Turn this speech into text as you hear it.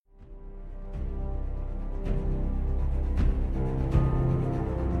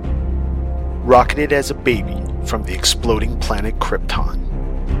rocketed as a baby from the exploding planet Krypton.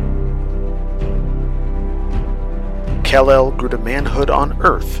 Kal-El grew to manhood on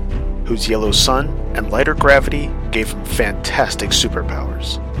Earth, whose yellow sun and lighter gravity gave him fantastic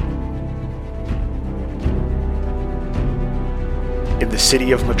superpowers. In the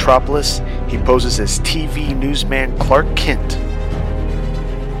city of Metropolis, he poses as TV newsman Clark Kent,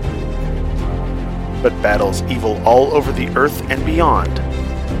 but battles evil all over the Earth and beyond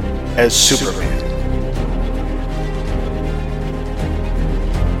as Superman.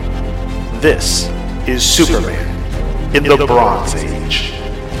 This is Superman in the Bronze Age.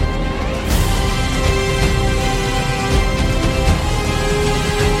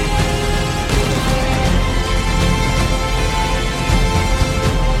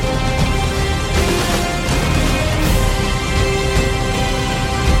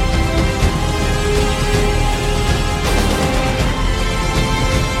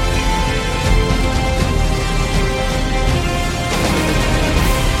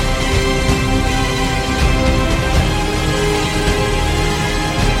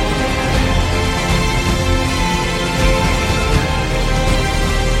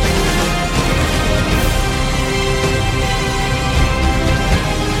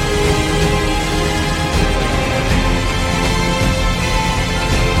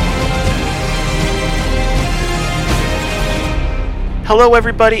 Hello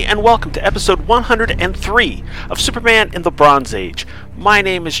everybody, and welcome to episode 103 of Superman in the Bronze Age. My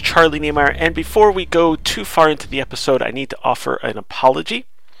name is Charlie Niemeyer, and before we go too far into the episode, I need to offer an apology.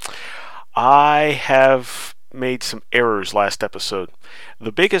 I have made some errors last episode.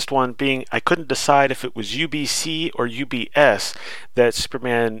 The biggest one being I couldn't decide if it was UBC or UBS that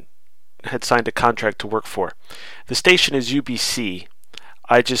Superman had signed a contract to work for. The station is UBC.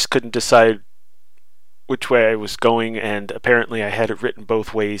 I just couldn't decide which way I was going, and apparently I had it written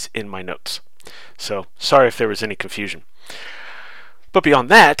both ways in my notes. So, sorry if there was any confusion. But beyond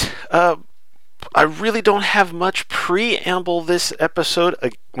that, I really don't have much preamble this episode,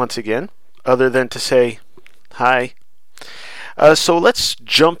 once again, other than to say hi. So let's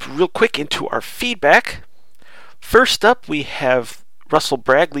jump real quick into our feedback. First up, we have Russell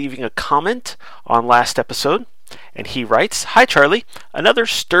Bragg leaving a comment on last episode. And he writes, "Hi Charlie, another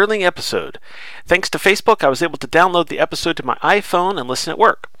sterling episode. Thanks to Facebook, I was able to download the episode to my iPhone and listen at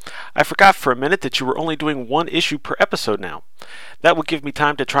work. I forgot for a minute that you were only doing one issue per episode now. That will give me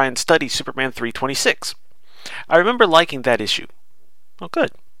time to try and study Superman 326. I remember liking that issue. Oh,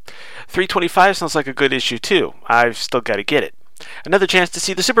 good. 325 sounds like a good issue too. I've still got to get it. Another chance to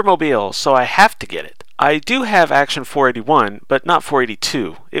see the Supermobile, so I have to get it. I do have Action 481, but not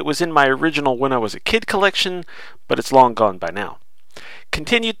 482. It was in my original When I Was a Kid collection, but it's long gone by now.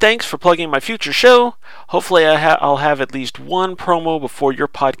 Continued thanks for plugging my future show. Hopefully I'll have at least one promo before your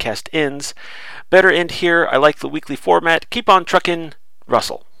podcast ends. Better end here. I like the weekly format. Keep on trucking,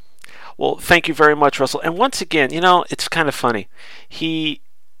 Russell." Well, thank you very much, Russell. And once again, it's kind of funny.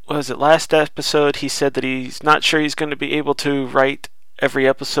 Last episode, he said that he's not sure he's going to be able to write every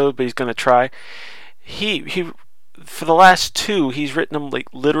episode, but he's going to try. He for the last two, he's written them like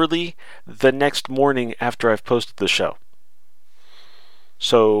literally the next morning after I've posted the show.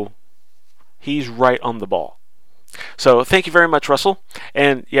 So he's right on the ball. So thank you very much, Russell.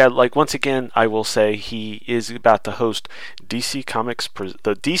 And yeah, once again, I will say he is about to host the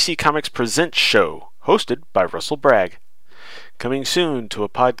DC Comics Presents show, hosted by Russell Bragg. Coming soon to a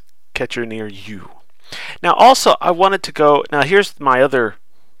podcatcher near you. Now, also, I wanted to go. Now, here's my other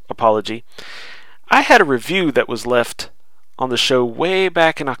apology. I had a review that was left on the show way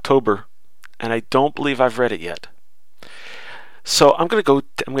back in October, and I don't believe I've read it yet. So I'm going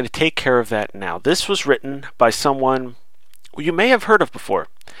to take care of that now. This was written by someone you may have heard of before.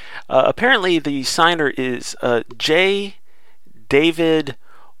 Apparently, the signer is J. David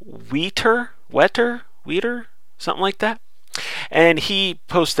Weter, something like that. And he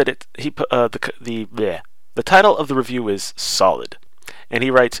posted it. The title of the review is Solid. And he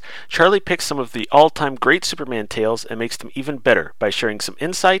writes, "Charlie picks some of the all-time great Superman tales and makes them even better by sharing some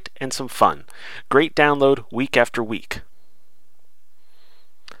insight and some fun. Great download week after week."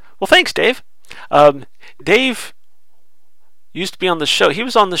 Well, thanks, Dave. Dave used to be on the show. He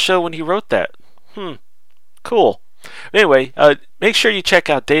was on the show when he wrote that. Cool. Anyway, make sure you check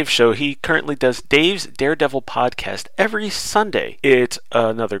out Dave's show. He currently does Dave's Daredevil podcast every Sunday. It's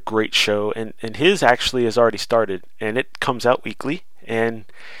another great show, and his actually has already started, and it comes out weekly. And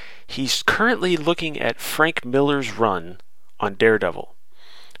he's currently looking at Frank Miller's run on Daredevil,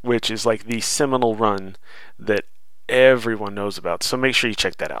 which is like the seminal run that everyone knows about. So make sure you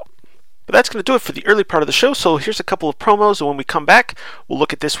check that out. But that's going to do it for the early part of the show. So here's a couple of promos, and when we come back, we'll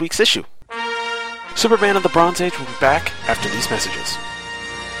look at this week's issue. Superman of the Bronze Age will be back after these messages.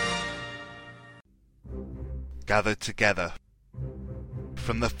 Gathered together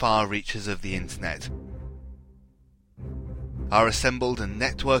from the far reaches of the internet are assembled a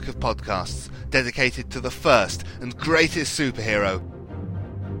network of podcasts dedicated to the first and greatest superhero,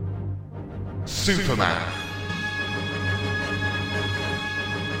 Superman.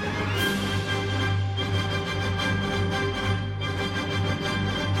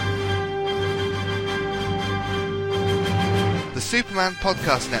 The Superman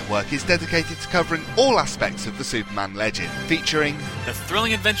Podcast Network is dedicated to covering all aspects of the Superman legend, featuring The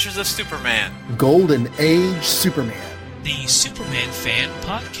Thrilling Adventures of Superman, Golden Age Superman, the Superman Fan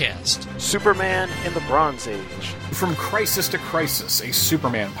Podcast, Superman in the Bronze Age, From Crisis to Crisis, a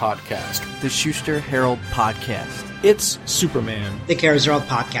Superman podcast, The Schuster Herald Podcast, It's Superman, The Carousel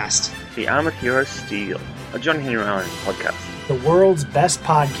Podcast, The Armored Hero Steel, a John Henry Allen podcast, the world's best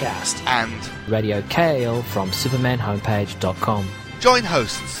podcast, and Radio KL from supermanhomepage.com. Join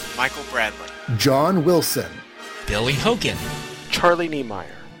hosts Michael Bradley, John Wilson, Billy Hogan, Charlie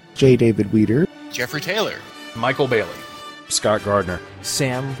Niemeyer, J. David Weeder, Jeffrey Taylor, Michael Bailey, Scott Gardner,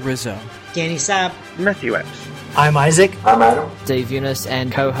 Sam Rizzo, Danny Sapp, Matthew Epps. I'm Isaac. I'm Adam. Steve Eunice,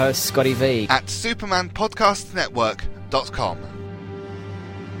 and co-host Scotty V. at supermanpodcastnetwork.com.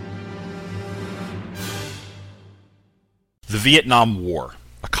 The Vietnam War,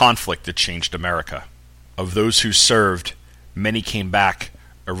 a conflict that changed America. Of those who served, many came back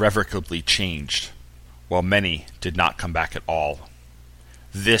irrevocably changed, while many did not come back at all.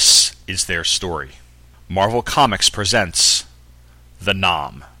 This is their story. Marvel Comics presents The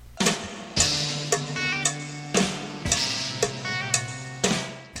Nam.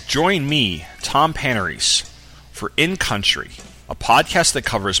 Join me, Tom Panarese, for In Country, a podcast that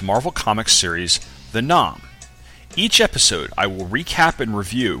covers Marvel Comics series The Nam. Each episode, I will recap and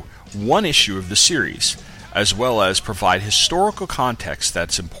review one issue of the series, as well as provide historical context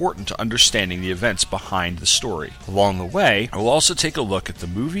that's important to understanding the events behind the story. Along the way, I will also take a look at the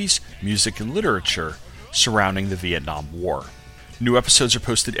movies, music, and literature surrounding the Vietnam War. New episodes are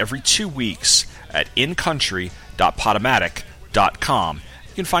posted every 2 weeks at incountry.podomatic.com.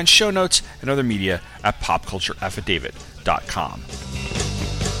 You can find show notes and other media at popcultureaffidavit.com.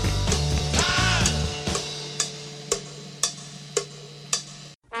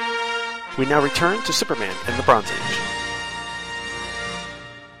 We now return to Superman in the Bronze Age.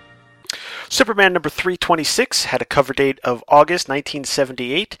 Superman number 326 had a cover date of August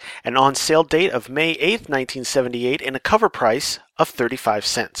 1978, an on-sale date of May 8th, 1978, and a cover price of 35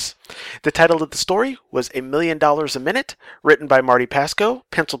 cents. The title of the story was $1 Million a Minute, written by Marty Pasco,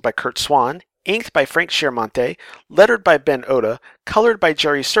 penciled by Curt Swan, inked by Frank Schermonte, lettered by Ben Oda, colored by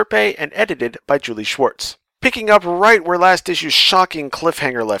Jerry Serpe, and edited by Julie Schwartz. Picking up right where last issue's shocking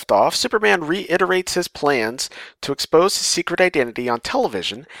cliffhanger left off, Superman reiterates his plans to expose his secret identity on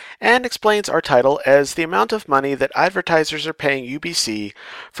television and explains our title as the amount of money that advertisers are paying UBC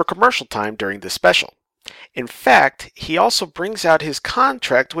for commercial time during this special. In fact, he also brings out his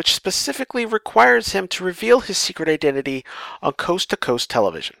contract, which specifically requires him to reveal his secret identity on coast-to-coast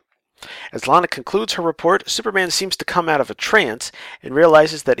television. As Lana concludes her report, Superman seems to come out of a trance and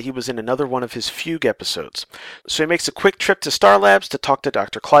realizes that he was in another one of his fugue episodes. So he makes a quick trip to Star Labs to talk to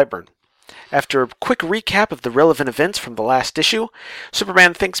Dr. Clyburn. After a quick recap of the relevant events from the last issue,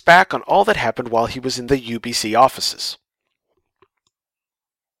 Superman thinks back on all that happened while he was in the UBC offices.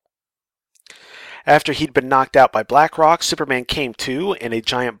 After he'd been knocked out by Blackrock, Superman came to in a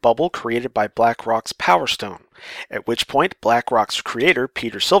giant bubble created by Blackrock's Power Stone, at which point Blackrock's creator,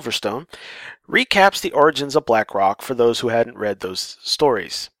 Peter Silverstone, recaps the origins of Blackrock for those who hadn't read those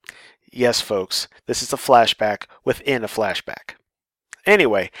stories. Yes, folks, this is a flashback within a flashback.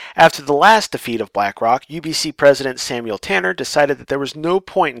 Anyway, after the last defeat of Blackrock, UBC President Samuel Tanner decided that there was no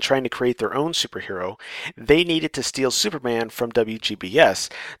point in trying to create their own superhero. They needed to steal Superman from WGBS,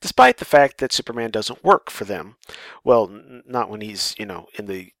 despite the fact that Superman doesn't work for them. Well, not when he's, in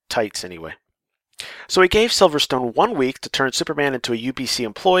the tights anyway. So he gave Silverstone 1 week to turn Superman into a UBC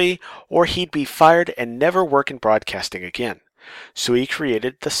employee, or he'd be fired and never work in broadcasting again. So he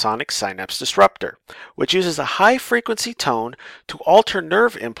created the Sonic Synapse Disruptor, which uses a high-frequency tone to alter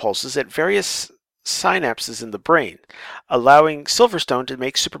nerve impulses at various synapses in the brain, allowing Silverstone to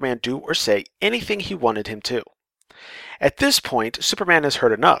make Superman do or say anything he wanted him to. At this point, Superman has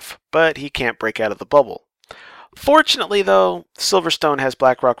heard enough, but he can't break out of the bubble. Fortunately, though, Silverstone has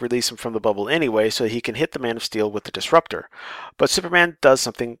Blackrock release him from the bubble anyway, so he can hit the Man of Steel with the Disruptor. But Superman does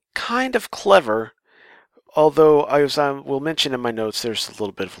something kind of clever, although, as I will mention in my notes, there's a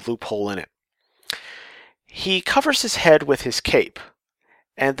little bit of a loophole in it. He covers his head with his cape,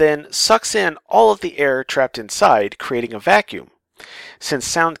 and then sucks in all of the air trapped inside, creating a vacuum. Since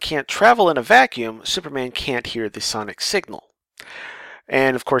sound can't travel in a vacuum, Superman can't hear the sonic signal.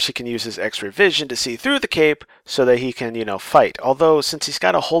 And of course he can use his X-ray vision to see through the cape so that he can, fight. Although since he's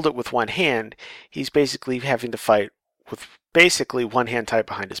got to hold it with one hand, he's basically having to fight with basically one hand tied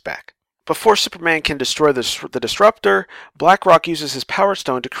behind his back. Before Superman can destroy the Disruptor, BlackRock uses his Power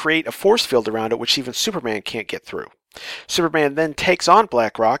Stone to create a force field around it which even Superman can't get through. Superman then takes on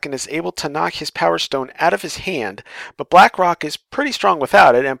BlackRock and is able to knock his Power Stone out of his hand, but BlackRock is pretty strong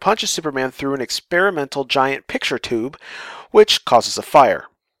without it and punches Superman through an experimental giant picture tube, which causes a fire.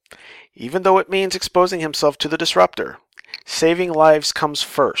 Even though it means exposing himself to the Disruptor, saving lives comes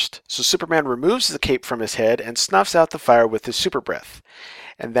first, so Superman removes the cape from his head and snuffs out the fire with his super breath.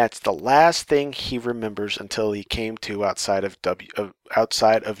 And that's the last thing he remembers until he came to outside of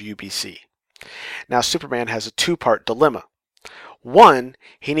UBC. Now Superman has a two-part dilemma. One,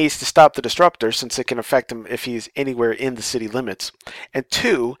 he needs to stop the Disruptor since it can affect him if he's anywhere in the city limits. And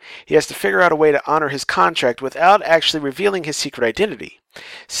two, he has to figure out a way to honor his contract without actually revealing his secret identity.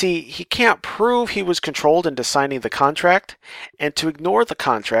 See, he can't prove he was controlled into signing the contract, and to ignore the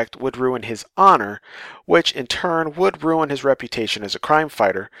contract would ruin his honor, which in turn would ruin his reputation as a crime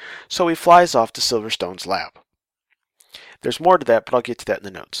fighter, so he flies off to Silverstone's lab. There's more to that, but I'll get to that in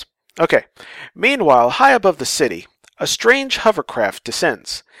the notes. Okay, meanwhile, high above the city, a strange hovercraft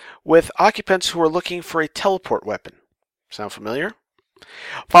descends, with occupants who are looking for a teleport weapon. Sound familiar?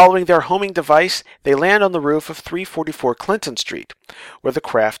 Following their homing device, they land on the roof of 344 Clinton Street, where the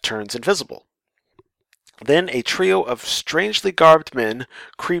craft turns invisible. Then a trio of strangely garbed men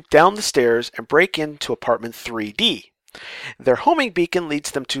creep down the stairs and break into apartment 3D. Their homing beacon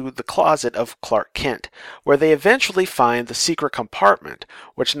leads them to the closet of Clark Kent, where they eventually find the secret compartment,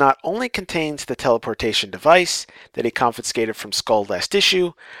 which not only contains the teleportation device that he confiscated from Skull last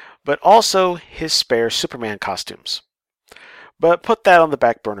issue, but also his spare Superman costumes. But put that on the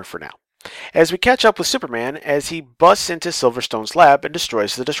back burner for now, as we catch up with Superman as he busts into Silverstone's lab and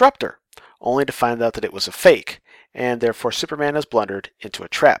destroys the Disruptor, only to find out that it was a fake, and therefore Superman has blundered into a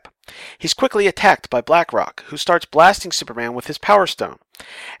trap. He's quickly attacked by BlackRock, who starts blasting Superman with his Power Stone.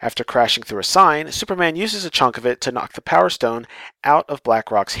 After crashing through a sign, Superman uses a chunk of it to knock the Power Stone out of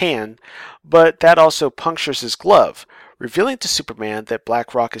BlackRock's hand, but that also punctures his glove, revealing to Superman that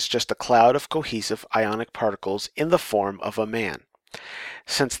BlackRock is just a cloud of cohesive ionic particles in the form of a man.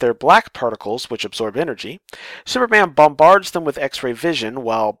 Since they're black particles which absorb energy, Superman bombards them with X-ray vision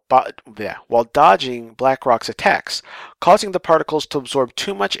while dodging BlackRock's attacks, causing the particles to absorb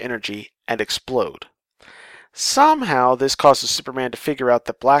too much energy and explode. Somehow, this causes Superman to figure out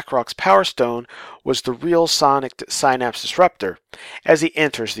that BlackRock's Power Stone was the real sonic synapse disruptor as he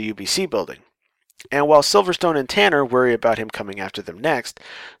enters the UBC building. And while Silverstone and Tanner worry about him coming after them next,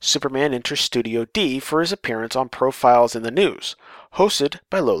 Superman enters Studio D for his appearance on Profiles in the News, hosted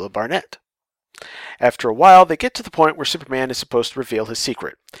by Lola Barnett. After a while, they get to the point where Superman is supposed to reveal his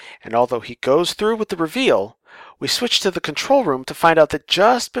secret, and although he goes through with the reveal, we switch to the control room to find out that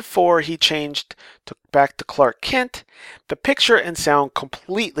just before he changed back to Clark Kent, the picture and sound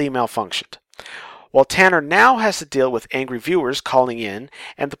completely malfunctioned. While Tanner now has to deal with angry viewers calling in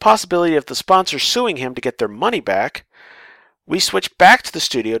and the possibility of the sponsors suing him to get their money back, we switch back to the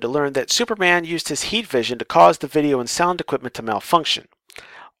studio to learn that Superman used his heat vision to cause the video and sound equipment to malfunction.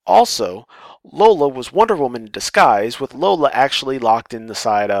 Also, Lola was Wonder Woman in disguise, with Lola actually locked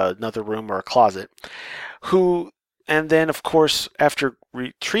inside another room or a closet, and then of course after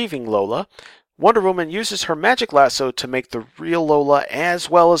retrieving Lola, Wonder Woman uses her magic lasso to make the real Lola,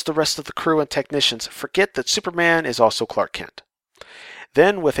 as well as the rest of the crew and technicians, forget that Superman is also Clark Kent.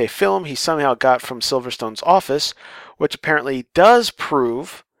 Then, with a film he somehow got from Silverstone's office, which apparently does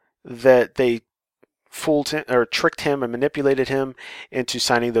prove that they fooled him, or tricked him and manipulated him into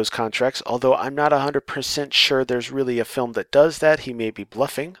signing those contracts, although I'm not 100% sure there's really a film that does that. He may be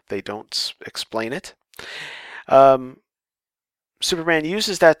bluffing. They don't explain it. Superman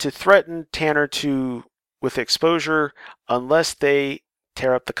uses that to threaten Tanner with exposure unless they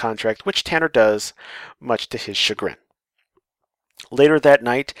tear up the contract, which Tanner does, much to his chagrin. Later that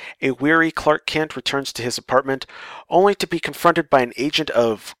night, a weary Clark Kent returns to his apartment, only to be confronted by an agent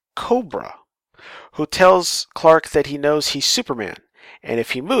of Cobra, who tells Clark that he knows he's Superman, and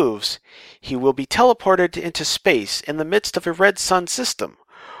if he moves, he will be teleported into space in the midst of a red sun system,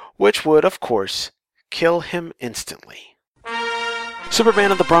 which would, of course, kill him instantly.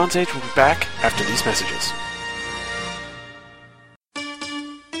 Superman of the Bronze Age will be back after these messages.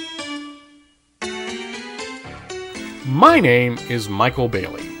 My name is Michael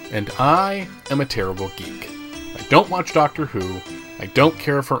Bailey, and I am a terrible geek. I don't watch Doctor Who. I don't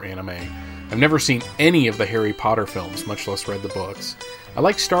care for anime. I've never seen any of the Harry Potter films, much less read the books. I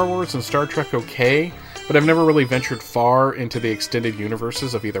like Star Wars and Star Trek okay, but I've never really ventured far into the extended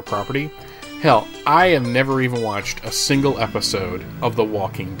universes of either property. Hell, I have never even watched a single episode of The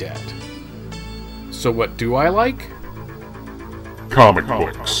Walking Dead. So what do I like? Comic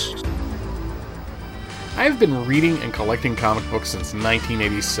books. I've been reading and collecting comic books since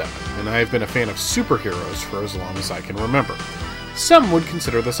 1987, and I have been a fan of superheroes for as long as I can remember. Some would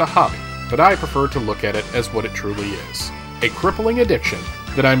consider this a hobby, but I prefer to look at it as what it truly is, a crippling addiction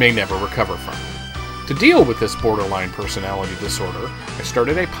that I may never recover from. To deal with this borderline personality disorder, I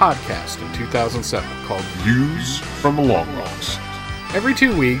started a podcast in 2007 called Views from the Long Box. Every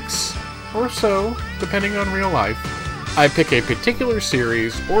 2 weeks, or so, depending on real life, I pick a particular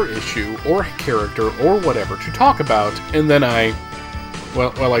series, or issue, or character, or whatever to talk about, and then I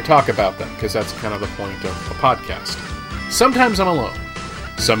talk about them, because that's kind of the point of a podcast. Sometimes I'm alone.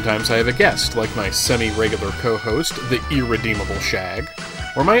 Sometimes I have a guest, like my semi-regular co-host, the Irredeemable Shag,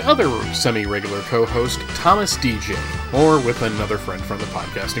 or my other semi-regular co-host, Thomas DJ, or with another friend from the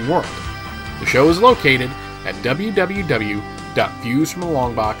podcasting world. The show is located at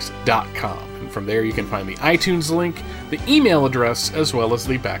www.viewsfromthelongbox.com. From there you can find the iTunes link, the email address, as well as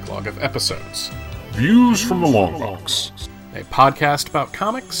the backlog of episodes. Views from the Long Box. A podcast about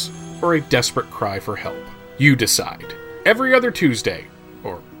comics, or a desperate cry for help. You decide. Every other Tuesday,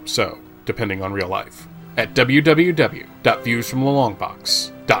 or so, depending on real life, at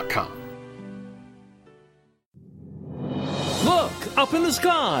www.viewsfromthelongbox.com. Look, up in the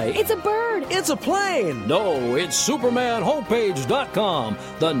sky. It's a bird. It's a plane. No, it's SupermanHomepage.com,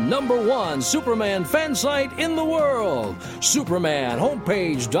 the #1 Superman fan site in the world.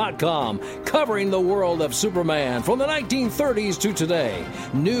 SupermanHomepage.com, covering the world of Superman from the 1930s to today.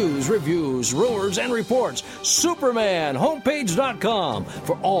 News, reviews, rumors, and reports. SupermanHomepage.com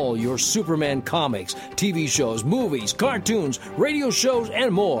for all your Superman comics, TV shows, movies, cartoons, radio shows,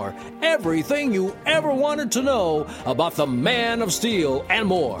 and more. Everything you ever wanted to know about the Man of Steel and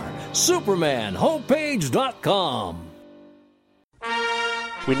more. SupermanHomepage.com.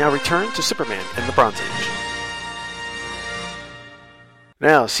 We now return to Superman in the Bronze Age.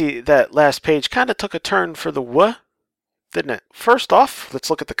 Now, see, that last page kind of took a turn for the what, didn't it? First off, let's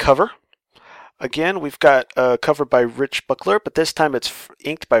look at the cover. Again, we've got a cover by Rich Buckler, but this time it's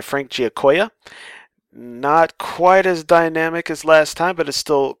inked by Frank Giacoia. Not quite as dynamic as last time, but it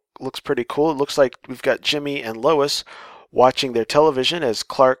still looks pretty cool. It looks like we've got Jimmy and Lois watching their television as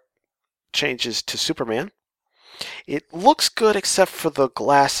Clark changes to Superman. It looks good except for the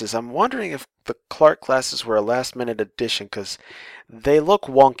glasses. I'm wondering if the Clark glasses were a last-minute addition because they look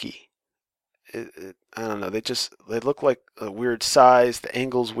wonky. I don't know. They look like a weird size. The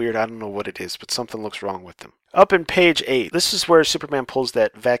angle's weird. I don't know what it is, but something looks wrong with them. Up in page 8, this is where Superman pulls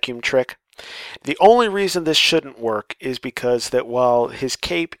that vacuum trick. The only reason this shouldn't work is because that while his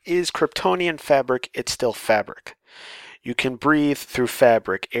cape is Kryptonian fabric, it's still fabric. You can breathe through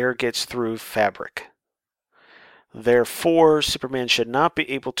fabric. Air gets through fabric. Therefore, Superman should not be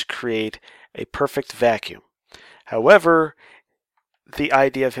able to create a perfect vacuum. However, the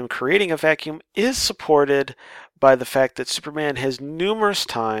idea of him creating a vacuum is supported by the fact that Superman has numerous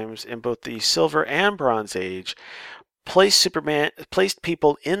times in both the Silver and Bronze Age placed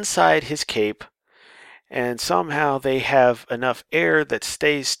people inside his cape, and somehow they have enough air that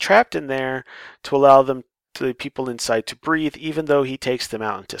stays trapped in there to allow the people inside to breathe, even though he takes them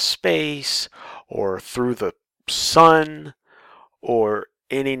out into space or through the sun or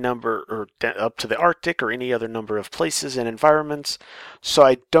any number, or up to the Arctic or any other number of places and environments. So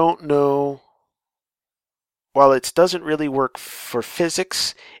I don't know. While it doesn't really work for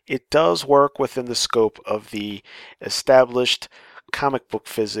physics, it does work within the scope of the established comic book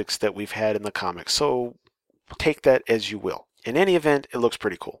physics that we've had in the comics. So take that as you will. In any event, it looks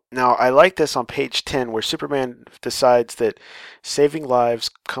pretty cool. Now, I like this on page 10 where Superman decides that saving lives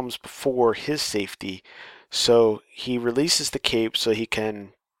comes before his safety. So he releases the cape so he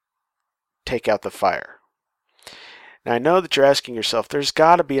can take out the fire. Now, I know that you're asking yourself, there's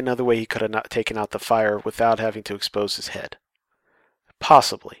got to be another way he could have not taken out the fire without having to expose his head.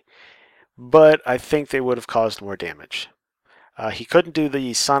 Possibly. But I think they would have caused more damage. He couldn't do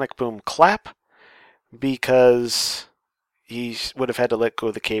the sonic boom clap because he would have had to let go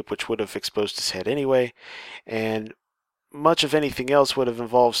of the cape, which would have exposed his head anyway. And much of anything else would have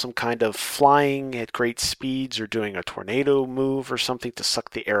involved some kind of flying at great speeds or doing a tornado move or something to suck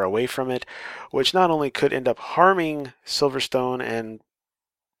the air away from it, which not only could end up harming Silverstone and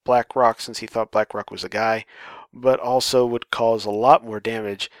Black Rock, since he thought Black Rock was a guy, but also would cause a lot more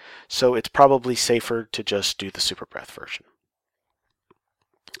damage, so it's probably safer to just do the super breath version.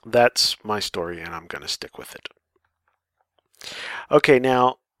 That's my story, and I'm going to stick with it. Okay,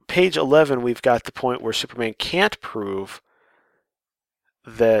 now, page 11, we've got the point where Superman can't prove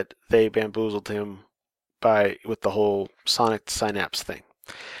that they bamboozled him with the whole sonic synapse thing.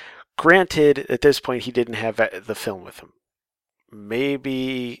 Granted, at this point, he didn't have the film with him.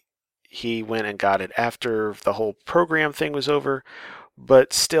 Maybe he went and got it after the whole program thing was over,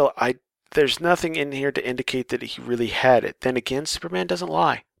 but still, there's nothing in here to indicate that he really had it. Then again, Superman doesn't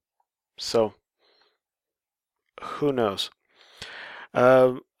lie. So, who knows?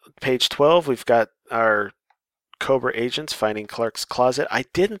 Page 12, we've got our Cobra agents finding Clark's closet. I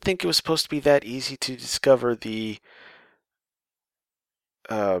didn't think it was supposed to be that easy to discover the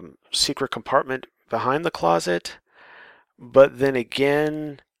secret compartment behind the closet, but then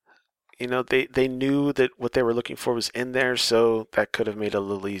again, they knew that what they were looking for was in there, so that could have made it a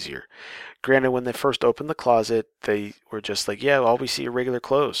little easier. Granted, when they first opened the closet, they were just like, yeah, all we see are regular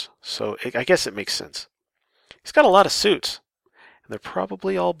clothes, so I guess it makes sense. He's got a lot of suits. They're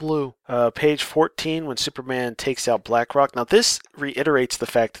probably all blue. Page 14, when Superman takes out BlackRock. Now, this reiterates the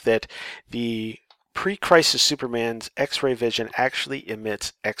fact that the pre-crisis Superman's X-ray vision actually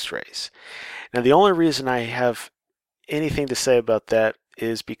emits X-rays. Now, the only reason I have anything to say about that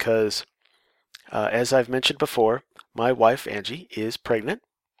is because, as I've mentioned before, my wife, Angie, is pregnant.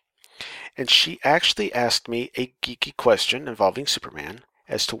 And she actually asked me a geeky question involving Superman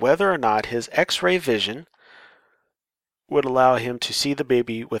as to whether or not his X-ray vision would allow him to see the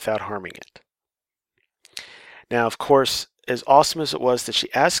baby without harming it. Now, of course, as awesome as it was that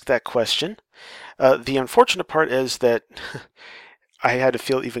she asked that question, the unfortunate part is that I had to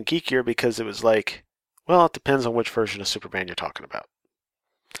feel even geekier because it was like, well, it depends on which version of Superman you're talking about.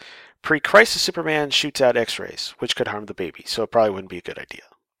 Pre-crisis Superman shoots out X-rays, which could harm the baby, so it probably wouldn't be a good idea.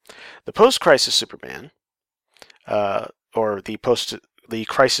 The post-crisis Superman, or the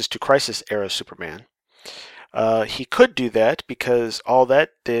crisis-to-crisis era Superman, he could do that because all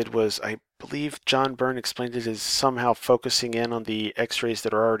that did was, I believe John Byrne explained it as somehow focusing in on the X-rays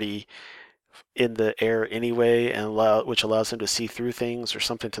that are already in the air anyway, and which allows him to see through things or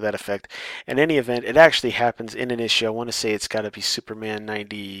something to that effect. In any event, it actually happens in an issue. I want to say it's got to be Superman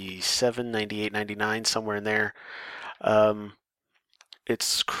 97, 98, 99, somewhere in there.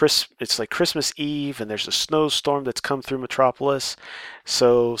 It's like Christmas Eve, and there's a snowstorm that's come through Metropolis.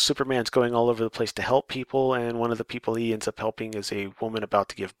 So Superman's going all over the place to help people, and one of the people he ends up helping is a woman about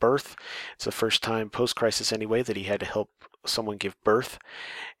to give birth. It's the first time post-crisis anyway that he had to help someone give birth,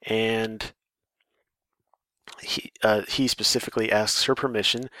 and he specifically asks her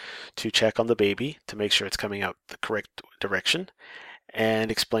permission to check on the baby to make sure it's coming out the correct direction, and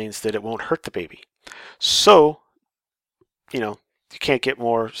explains that it won't hurt the baby. So, you can't get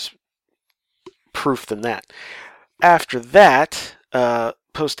more proof than that. After that,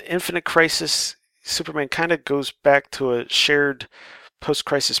 post-Infinite Crisis, Superman kind of goes back to a shared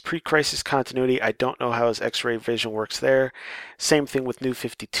post-crisis, pre-crisis continuity. I don't know how his X-ray vision works there. Same thing with New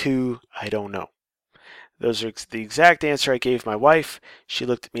 52. I don't know. Those are the exact answer I gave my wife. She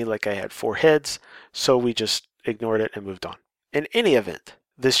looked at me like I had 4 heads, so we just ignored it and moved on. In any event,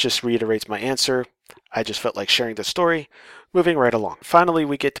 this just reiterates my answer. I just felt like sharing the story. Moving right along. Finally,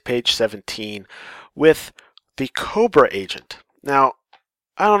 we get to page 17 with the Cobra agent. Now,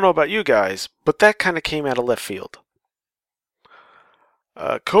 I don't know about you guys, but that kind of came out of left field.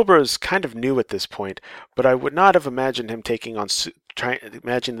 Cobra is kind of new at this point, but I would not have imagined him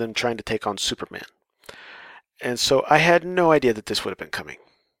imagine them trying to take on Superman. And so I had no idea that this would have been coming.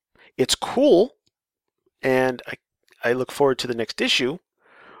 It's cool, and I look forward to the next issue,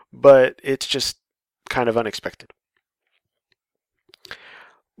 but it's just kind of unexpected.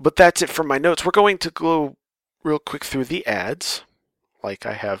 But that's it for my notes. We're going to go real quick through the ads, like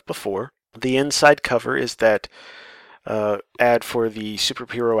I have before. The inside cover is that ad for the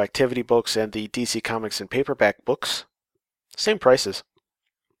Superhero Activity books and the DC Comics and paperback books. Same prices.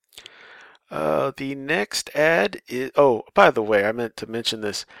 The next ad is... Oh, by the way, I meant to mention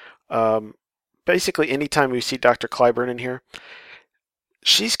this. Basically, anytime we see Dr. Clyburn in here,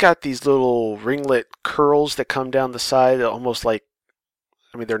 she's got these little ringlet curls that come down the side, almost like...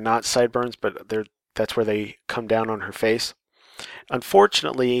 I mean, they're not sideburns, but that's where they come down on her face.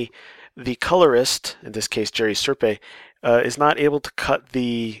 Unfortunately, the colorist, in this case Jerry Serpe, is not able to cut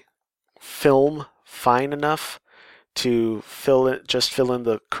the film fine enough to fill in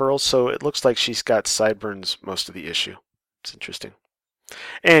the curls, so it looks like she's got sideburns most of the issue. It's interesting.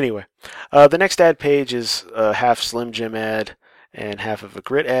 Anyway, the next ad page is a half Slim Jim ad and half of a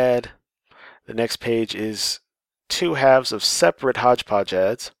Grit ad. The next page is two halves of separate hodgepodge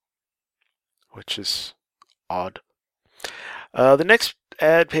ads, which is odd. The next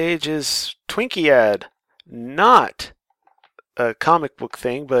ad page is Twinkie ad. Not a comic book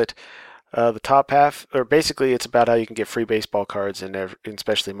thing, but the top half, or basically it's about how you can get free baseball cards and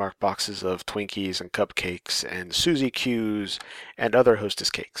especially marked boxes of Twinkies and cupcakes and Suzy Q's and other Hostess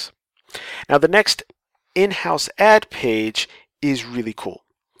cakes. Now the next in-house ad page is really cool.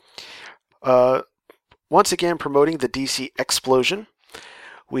 Once again promoting the DC Explosion.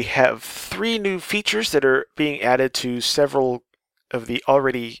 We have 3 new features that are being added to several of the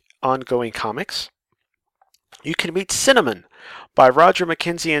already ongoing comics. You can meet Cinnamon by Roger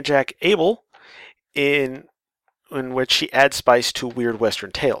McKenzie and Jack Abel, in which she adds spice to Weird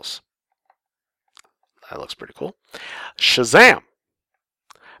Western Tales. That looks pretty cool. Shazam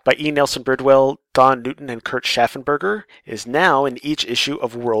by E. Nelson Bridwell, Don Newton, and Kurt Schaffenberger is now in each issue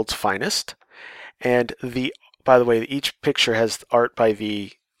of World's Finest. And by the way, each picture has art by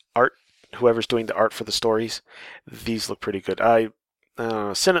whoever's doing the art for the stories. These look pretty good.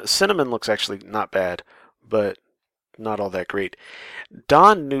 Cinnamon looks actually not bad, but not all that great.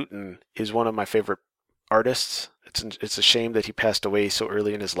 Don Newton is one of my favorite artists. It's a shame that he passed away so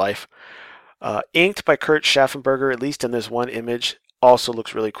early in his life. Inked by Kurt Schaffenberger, at least in this one image, also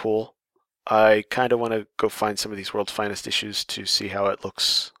looks really cool. I kind of want to go find some of these World's Finest issues to see how it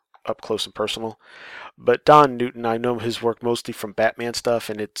looks up close and personal. But Don Newton, I know his work mostly from Batman stuff,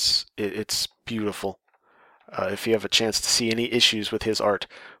 and it's beautiful. If you have a chance to see any issues with his art,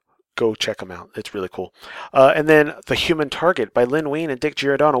 go check him out. It's really cool. And then The Human Target by Lynn Wein and Dick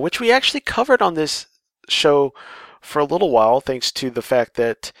Giordano, which we actually covered on this show for a little while, thanks to the fact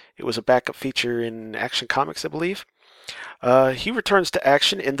that it was a backup feature in Action Comics, I believe. He returns to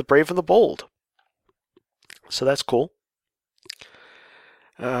action in The Brave and the Bold. So that's cool.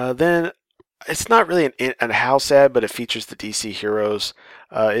 Then it's not really an house ad, but it features the DC heroes.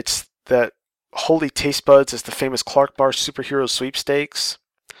 It's that Holy Taste Buds is the famous Clark Bar Superhero Sweepstakes.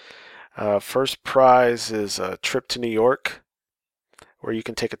 First prize is a trip to New York, where you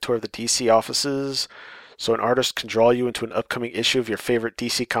can take a tour of the DC offices, so an artist can draw you into an upcoming issue of your favorite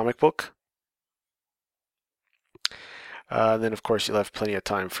DC comic book. Then, of course, you'll have plenty of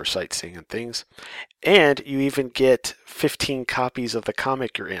time for sightseeing and things. And you even get 15 copies of the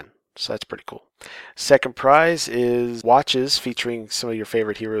comic you're in. So that's pretty cool. Second prize is watches featuring some of your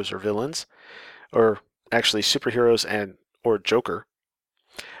favorite heroes or villains. Or actually superheroes or Joker.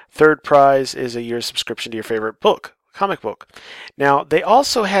 Third prize is a year's subscription to your favorite comic book. Now, they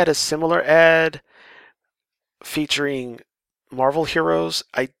also had a similar ad featuring Marvel heroes.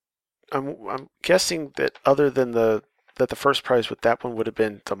 I'm guessing that other than the first prize with that one would have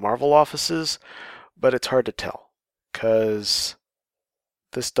been the Marvel offices, but it's hard to tell because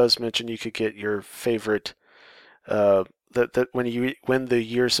this does mention you could get your favorite that when you win the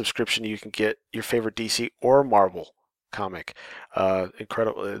year subscription, you can get your favorite DC or Marvel comic.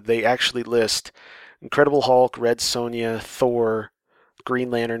 Incredible. They actually list Incredible Hulk, Red Sonja, Thor, Green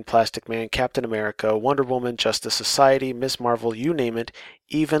Lantern, Plastic Man, Captain America, Wonder Woman, Justice Society, Ms. Marvel, you name it,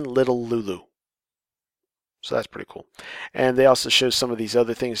 even Little Lulu. So that's pretty cool. And they also show some of these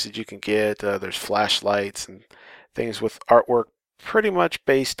other things that you can get. There's flashlights and things with artwork pretty much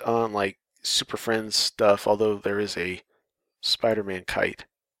based on like Super Friends stuff, although there is a Spider-Man kite.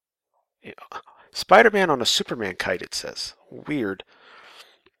 Spider-Man on a Superman kite, it says. Weird.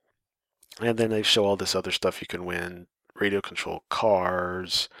 And then they show all this other stuff you can win. Radio control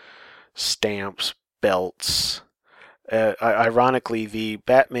cars, stamps, belts. Ironically, the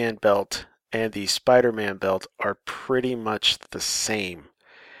Batman belt and the Spider-Man belt are pretty much the same.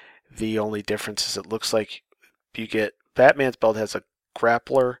 The only difference is it looks like you get Batman's belt has a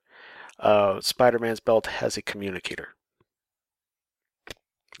grappler, Spider-Man's belt has a communicator.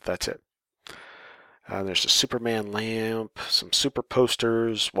 That's it. There's a Superman lamp, some super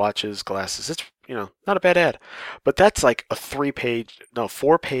posters, watches, glasses. It's, not a bad ad. But that's like a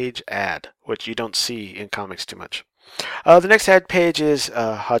 4-page ad, which you don't see in comics too much. The next ad page is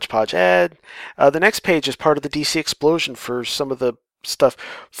Hodgepodge ad. The next page is part of the DC Explosion for some of the stuff.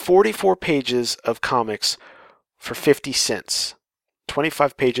 44 pages of comics for 50 cents.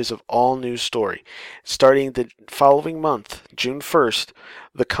 25 pages of all new story. Starting the following month, June 1st,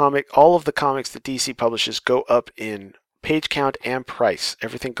 all of the comics that DC publishes go up in page count and price.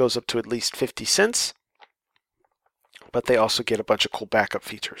 Everything goes up to at least 50 cents, but they also get a bunch of cool backup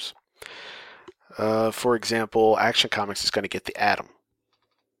features. For example, Action Comics is going to get the Atom.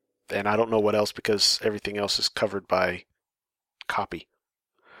 And I don't know what else because everything else is covered by copy.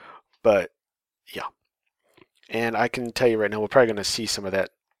 But, yeah. And I can tell you right now, we're probably going to see some of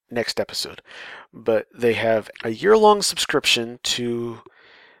that next episode. But they have a year-long subscription to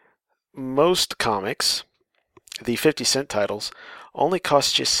most comics. The 50-cent titles only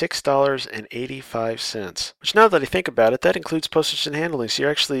cost you $6.85. Which, now that I think about it, that includes postage and handling, so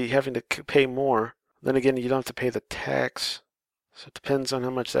you're actually having to pay more. Then again, you don't have to pay the tax, so it depends on how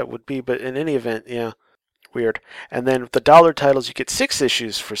much that would be. But in any event, yeah, weird. And then with the dollar titles, you get 6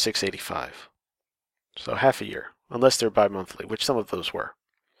 issues for $6.85. So half a year, unless they're bi-monthly, which some of those were.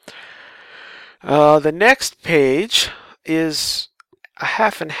 The next page is a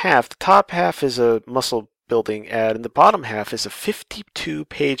half and half. The top half is a muscle building ad, and the bottom half is a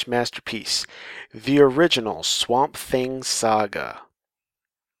 52-page masterpiece, the original Swamp Thing Saga,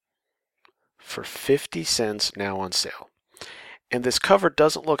 for 50 cents, now on sale. And this cover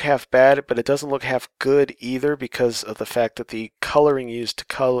doesn't look half bad, but it doesn't look half good either, because of the fact that the coloring used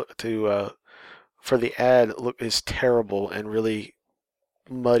for the ad is terrible and really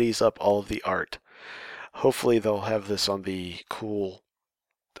muddies up all of the art. Hopefully they'll have this on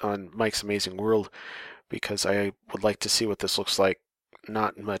Mike's Amazing World, because I would like to see what this looks like,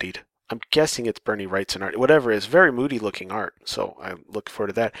 not muddied. I'm guessing it's Bernie Wrightson art. Whatever it is, very moody looking art, so I look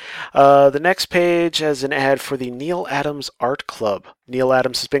forward to that. The next page has an ad for the Neal Adams Art Club. Neal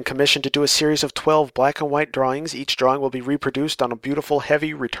Adams has been commissioned to do a series of 12 black and white drawings. Each drawing will be reproduced on a beautiful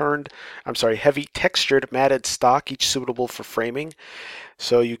heavy textured matted stock, each suitable for framing.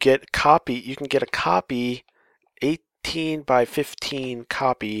 So you can get a copy, 18 by 15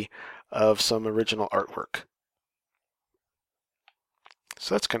 copy of some original artwork.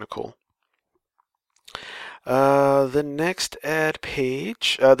 So that's kind of cool. The next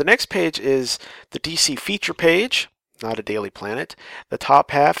page is the DC feature page, not a Daily Planet. The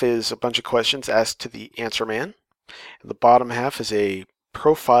top half is a bunch of questions asked to the Answer Man. And the bottom half is a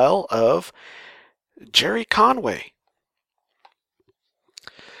profile of Jerry Conway.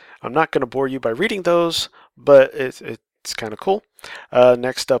 I'm not going to bore you by reading those, but it's kind of cool.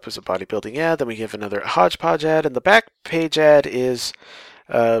 Next up is a bodybuilding ad. Then we have another hodgepodge ad. And the back page ad is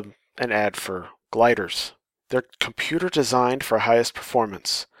an ad for gliders. They're computer designed for highest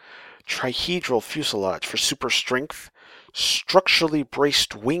performance. Trihedral fuselage for super strength. Structurally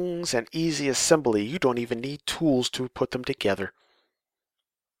braced wings and easy assembly. You don't even need tools to put them together.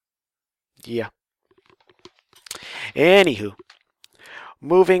 Yeah. Anywho.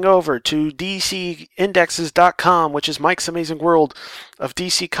 Moving over to DCindexes.com, which is Mike's Amazing World of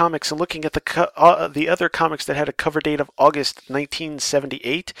DC Comics, and looking at the other comics that had a cover date of August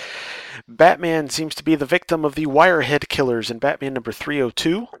 1978. Batman seems to be the victim of the Wirehead killers in Batman number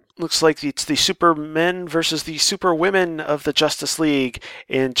 302. Looks like it's the Supermen versus the Superwomen of the Justice League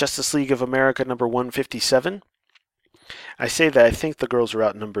in Justice League of America number 157. I say that I think the girls are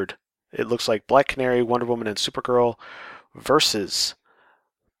outnumbered. It looks like Black Canary, Wonder Woman, and Supergirl versus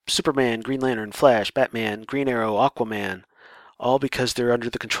Superman, Green Lantern, Flash, Batman, Green Arrow, Aquaman, all because they're under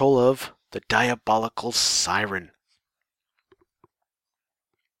the control of the diabolical Siren.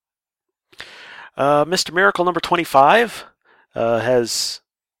 Mr. Miracle number 25 has...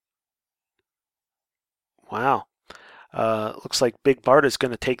 Wow. Looks like Big Bart is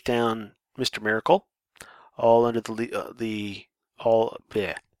going to take down Mr. Miracle. All under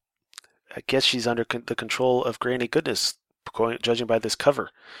I guess she's under the control of Granny Goodness, judging by this cover.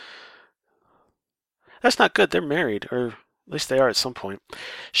 That's not good. They're married, or at least they are at some point.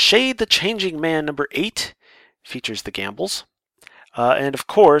 Shade the Changing Man number 8 features the Gambles. And of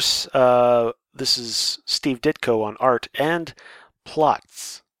course, this is Steve Ditko on art and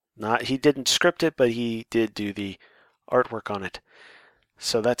plots. He didn't script it, but he did do the artwork on it.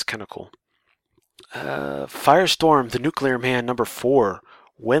 So that's kind of cool. Firestorm, the Nuclear Man number 4.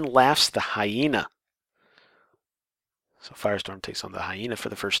 When Laughs the Hyena. So Firestorm takes on the Hyena for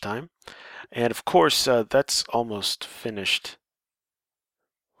the first time. And of course, that's almost finished.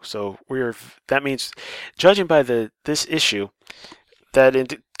 So that means, judging by this issue, that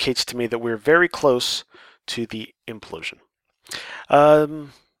indicates to me that we're very close to the implosion.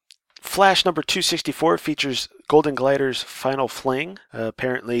 Flash number 264 features Golden Glider's Final Fling.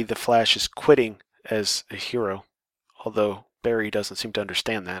 Apparently the Flash is quitting as a hero, although Barry doesn't seem to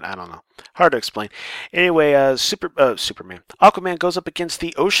understand that. I don't know. Hard to explain. Anyway, Superman. Aquaman goes up against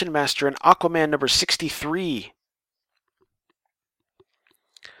the Ocean Master in Aquaman number 63.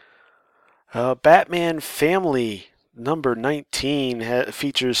 Batman Family number 19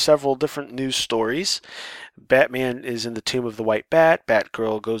 features several different news stories. Batman is in the Tomb of the White Bat.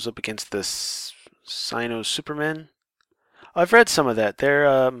 Batgirl goes up against the Sino Supermen. I've read some of that.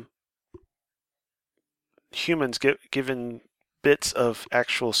 They're humans given bits of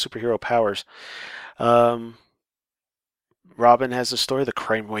actual superhero powers. Robin has a story, the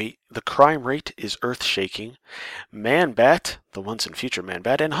crime rate is earth-shaking. Man-Bat, the once and future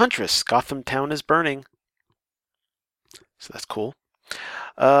Man-Bat, and Huntress, Gotham Town is burning. So that's cool.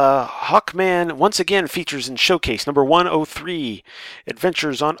 Hawkman once again features in Showcase number 103,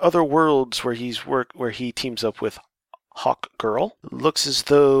 Adventures on Other Worlds, where he teams up with Hawkgirl.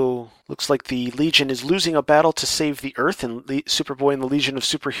 Looks like the Legion is losing a battle to save the Earth, and Superboy and the Legion of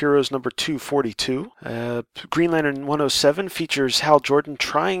Superheroes number 242. Green Lantern 107 features Hal Jordan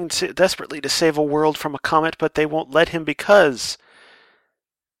trying desperately to save a world from a comet, but they won't let him because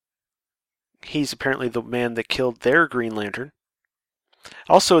he's apparently the man that killed their Green Lantern.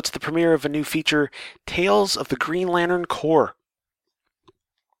 Also, it's the premiere of a new feature, Tales of the Green Lantern Corps.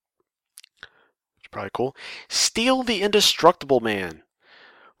 It's probably cool. Steel the Indestructible Man,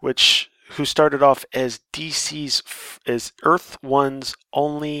 who started off as as Earth 1's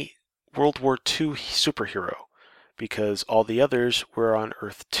only World War II superhero, because all the others were on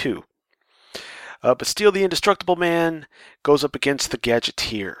Earth 2. But Steel the Indestructible Man goes up against the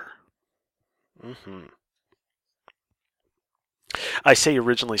Gadgeteer. I say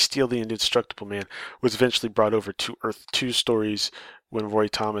originally, Steel the Indestructible Man was eventually brought over to Earth 2 stories when Roy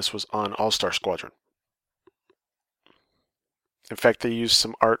Thomas was on All-Star Squadron. In fact, they used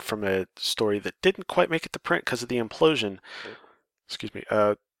some art from a story that didn't quite make it to print because of the implosion.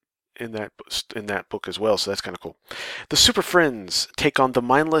 In that book as well, so that's kind of cool. The Super Friends take on the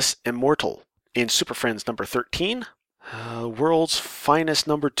Mindless Immortal in Super Friends number 13. World's Finest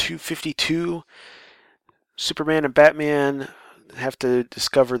number 252. Superman and Batman have to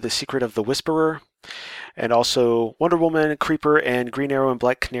discover the secret of the Whisperer. And also Wonder Woman, Creeper, and Green Arrow and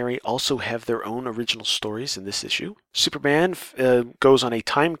Black Canary also have their own original stories in this issue. Superman goes on a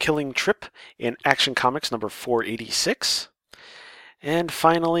time-killing trip in Action Comics number 486. And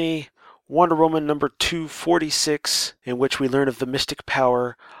finally, Wonder Woman number 246, in which we learn of the mystic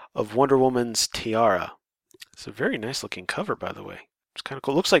power of Wonder Woman's tiara. It's a very nice looking cover, by the way. It's kind of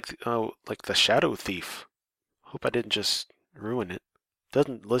cool. It looks like the Shadow Thief. Hope I didn't just ruin it.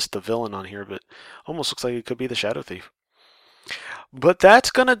 Doesn't list the villain on here, but almost looks like it could be the Shadow Thief. But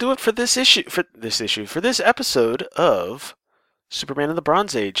that's gonna do it for this episode of Superman in the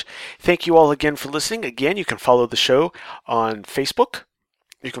Bronze Age. Thank you all again for listening. Again, you can follow the show on Facebook.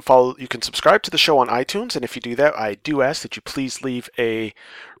 You can subscribe to the show on iTunes, and if you do that, I do ask that you please leave a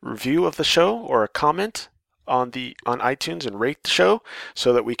review of the show or a comment on iTunes and rate the show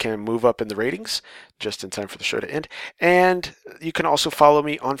so that we can move up in the ratings just in time for the show to end. And you can also follow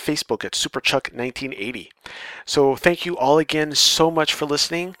me on Facebook at SuperChuck1980. So thank you all again so much for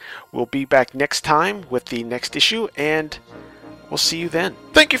listening. We'll be back next time with the next issue, and we'll see you then.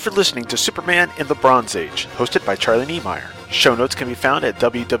 Thank you for listening to Superman in the Bronze Age, hosted by Charlie Niemeyer. Show notes can be found at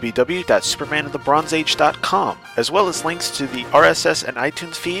www.supermaninthebronzeage.com, as well as links to the RSS and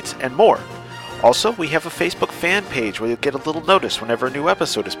iTunes feeds and more. Also, we have a Facebook fan page where you'll get a little notice whenever a new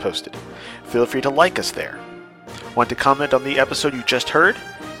episode is posted. Feel free to like us there. Want to comment on the episode you just heard?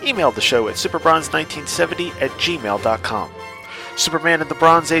 Email the show at superbronze1970@gmail.com. Superman in the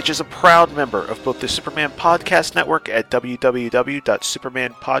Bronze Age is a proud member of both the Superman Podcast Network at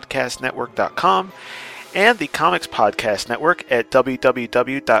www.supermanpodcastnetwork.com and the Comics Podcast Network at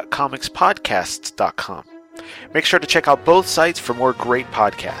www.comicspodcasts.com. Make sure to check out both sites for more great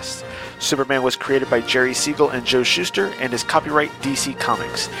podcasts. Superman was created by Jerry Siegel and Joe Shuster and is copyright DC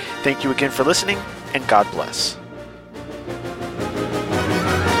Comics. Thank you again for listening, and God bless.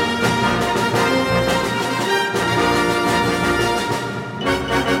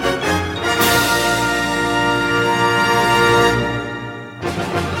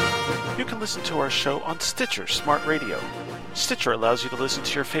 You can listen to our show on Stitcher Smart Radio. Stitcher allows you to listen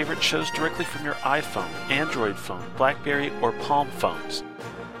to your favorite shows directly from your iPhone, Android phone, BlackBerry, or Palm phones.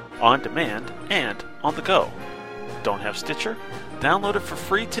 On demand and on the go. Don't have Stitcher? Download it for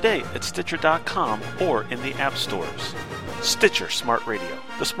free today at Stitcher.com or in the app stores. Stitcher Smart Radio,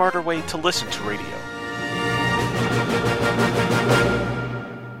 the smarter way to listen to radio.